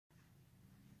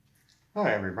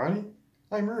Hi everybody,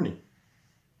 I'm Ernie.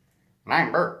 And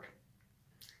I'm Bert.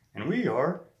 And we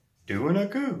are doing a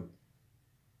coup.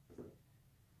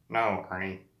 No,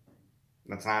 Ernie,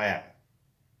 that's not it.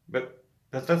 But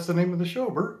that's the name of the show,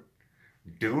 Bert.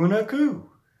 Doing a coup.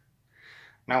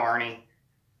 No, Ernie,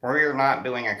 we're not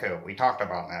doing a coup. We talked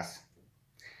about this.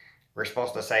 We're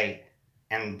supposed to say,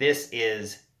 and this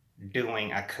is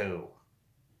doing a coup.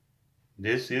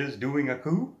 This is doing a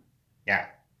coup? Yeah.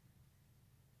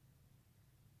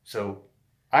 So,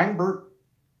 I'm Bert.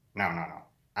 No.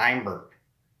 I'm Bert.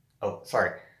 Oh,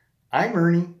 sorry. I'm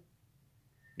Ernie.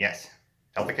 Yes.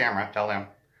 Tell the camera. Tell them.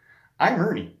 I'm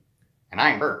Ernie. And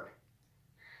I'm Bert.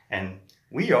 And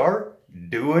we are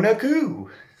doing a coup.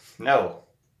 No.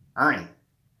 Ernie.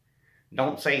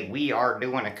 Don't say we are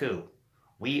doing a coup.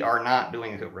 We are not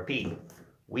doing a coup. Repeat.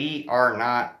 We are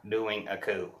not doing a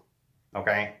coup.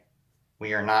 Okay?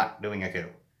 We are not doing a coup.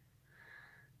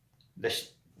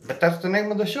 But that's the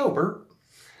name of the show, Bert.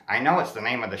 I know it's the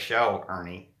name of the show,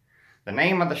 Ernie. The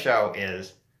name of the show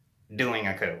is Doing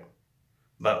a Coup.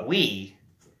 But me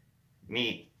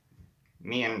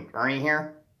and Ernie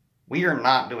here, we are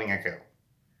not doing a coup.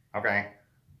 Okay?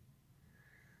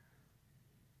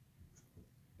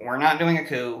 We're not doing a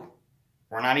coup.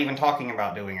 We're not even talking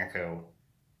about doing a coup.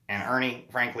 And Ernie,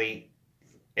 frankly,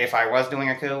 if I was doing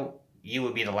a coup, you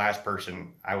would be the last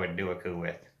person I would do a coup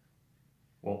with.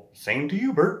 Well, same to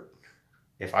you, Bert.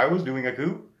 If I was doing a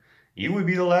coup, you would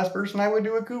be the last person I would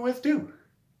do a coup with too.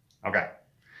 Okay.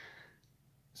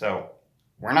 So,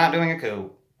 we're not doing a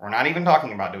coup. We're not even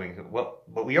talking about doing a coup. Well,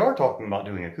 but we are talking about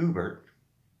doing a coup, Bert.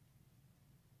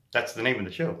 That's the name of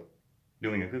the show.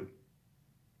 Doing a coup.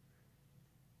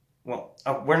 Well,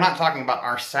 we're not talking about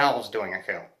ourselves doing a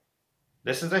coup.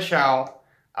 This is a show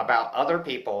about other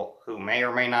people who may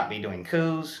or may not be doing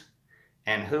coups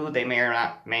and who they may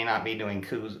not be doing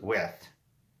coups with,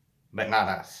 but not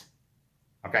us.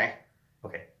 Okay?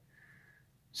 Okay.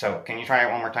 So, can you try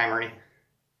it one more time, Ernie?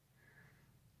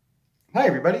 Hi,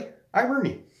 everybody. I'm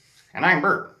Ernie. And I'm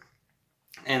Bert.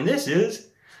 And this is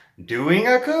Doing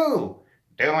a Coup.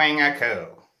 Doing a coup.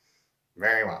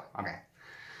 Very well. Okay.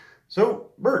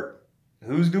 So, Bert,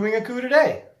 who's doing a coup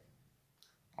today?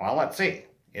 Well, let's see.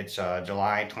 It's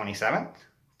July 27th,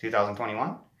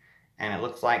 2021. And it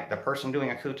looks like the person doing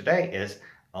a coup today is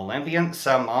Olympian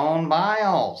Simone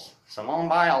Biles. Simone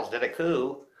Biles did a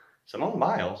coup. Simone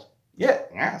Biles?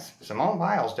 Yes. Simone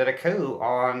Biles did a coup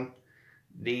on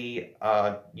the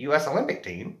U.S. Olympic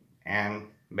team and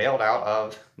bailed out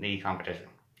of the competition.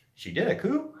 She did a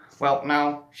coup? Well,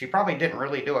 no, she probably didn't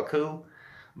really do a coup,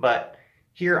 but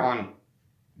here on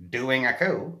Doing a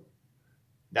Coup,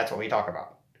 that's what we talk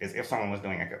about, is if someone was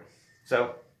doing a coup.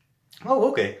 So,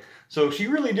 oh, okay. So she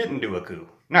really didn't do a coup.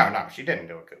 No, she didn't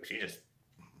do a coup.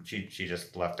 She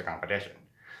just left the competition.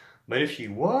 But if she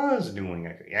was doing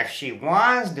a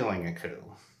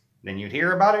coup, then you'd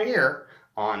hear about it here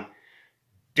on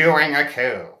Doing a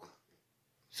Coup.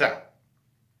 So,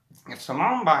 if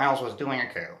Simone Biles was doing a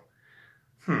coup,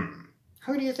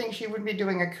 who do you think she would be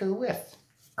doing a coup with,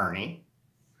 Ernie?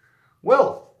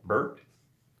 Well, Bert,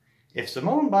 if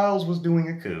Simone Biles was doing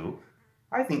a coup,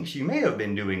 I think she may have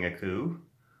been doing a coup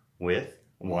with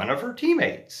one of her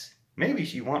teammates. Maybe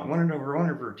she wanted one of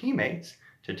her teammates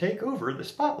to take over the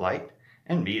spotlight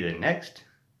and be the next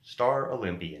star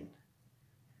Olympian.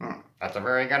 That's a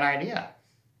very good idea,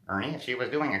 Ernie. If she was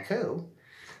doing a coup,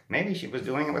 maybe she was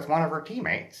doing it with one of her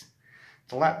teammates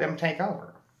to let them take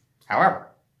over. However,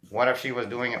 what if she was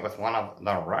doing it with one of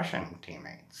the Russian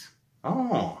teammates?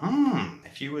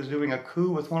 If she was doing a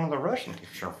coup with one of the Russian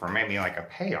teammates, for maybe like a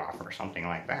payoff or something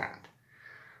like that.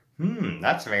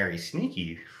 That's very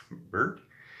sneaky, Bert.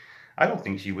 I don't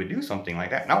think she would do something like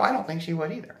that. No, I don't think she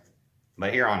would either.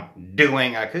 But here on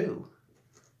Doing a Coup,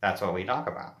 that's what we talk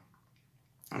about.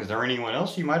 Is there anyone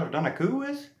else you might have done a coup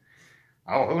with?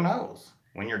 Oh, who knows?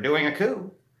 When you're doing a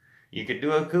coup, you could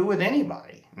do a coup with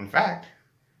anybody. In fact,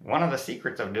 one of the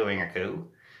secrets of doing a coup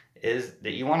is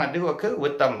that you want to do a coup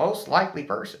with the most likely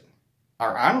person.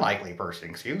 Or unlikely person,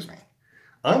 excuse me.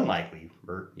 Unlikely,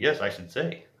 Bert. Yes, I should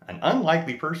say. An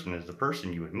unlikely person is the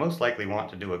person you would most likely want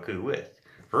to do a coup with.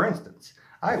 For instance,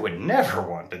 I would never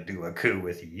want to do a coup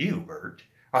with you, Bert.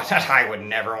 I would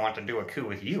never want to do a coup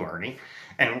with you, Ernie.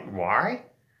 And why?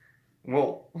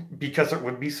 Well, because it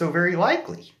would be so very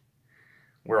likely.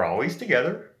 We're always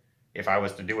together. If I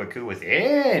was to do a coup with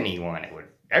anyone,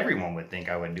 everyone would think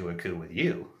I would do a coup with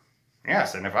you.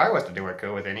 Yes, and if I was to do a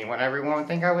coup with anyone, everyone would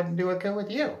think I would do a coup with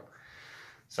you.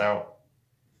 So,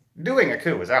 doing a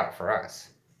coup is out for us.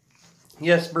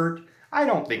 Yes, Bert, I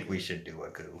don't think we should do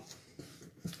a coup.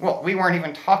 Well, we weren't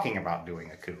even talking about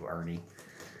doing a coup, Ernie.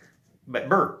 But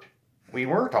Bert, we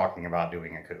were talking about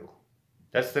doing a coup.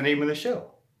 That's the name of the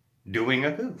show. Doing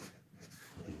a coup.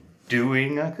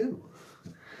 Doing a coup.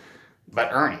 But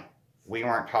Ernie, we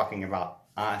weren't talking about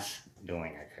us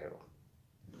doing a coup.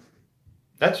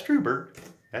 That's true, Bert.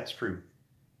 That's true.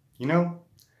 You know,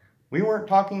 we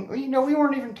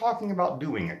weren't even talking about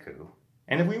doing a coup.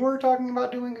 And if we were talking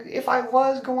about if I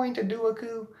was going to do a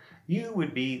coup, you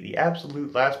would be the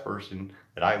absolute last person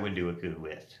that I would do a coup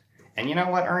with. And you know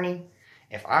what, Ernie?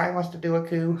 If I was to do a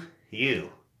coup, you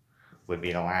would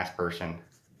be the last person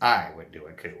I would do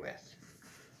a coup with.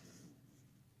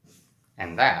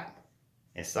 And that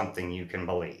is something you can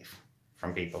believe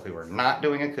from people who are not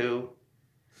doing a coup,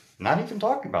 not even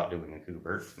talking about doing a coup,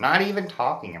 Bert. Not even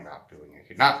talking about doing a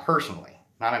coup. Not personally,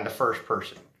 not in the first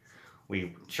person.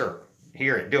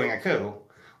 Here at Doing a Coup,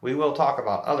 we will talk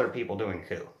about other people doing a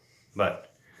coup,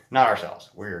 but not ourselves.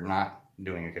 We're not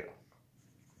doing a coup.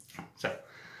 So,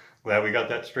 glad we got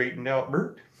that straightened out,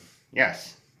 Bert.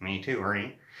 Yes, me too,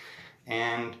 Ernie.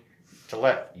 And to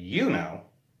let you know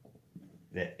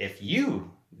that if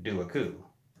you do a coup,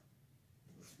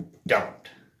 don't.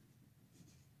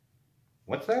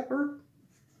 What's that, Bert?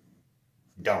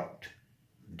 Don't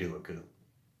do a coup.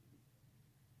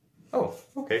 Oh,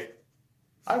 okay.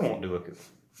 I won't do a coup.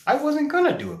 I wasn't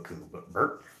gonna do a coup, but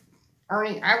Bert.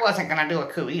 Ernie, I wasn't gonna do a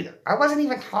coup either. I wasn't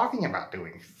even talking about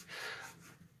doing a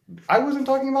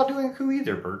coup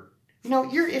either, Bert. You know,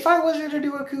 if I was gonna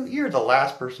do a coup, you're the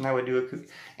last person I would do a coup.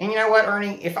 And you know what,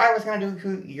 Ernie? If I was gonna do a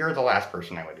coup, you're the last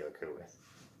person I would do a coup with.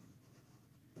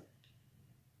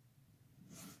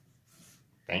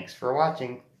 Thanks for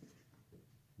watching.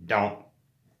 Don't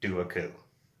do a coup.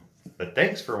 But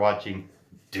thanks for watching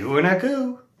Doing a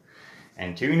Coup.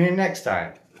 And tune in next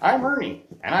time. I'm Ernie,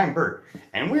 and I'm Bert,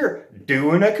 and we're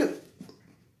doing a coup.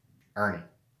 Ernie,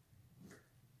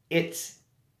 this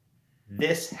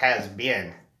has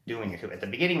been doing a coup. At the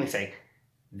beginning we say,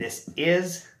 this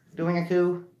is doing a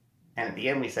coup, and at the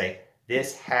end we say,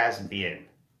 this has been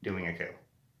doing a coup.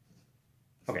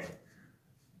 Okay.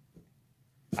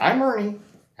 I'm Ernie,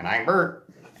 and I'm Bert,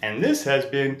 and this has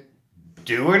been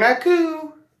Doing a Coup.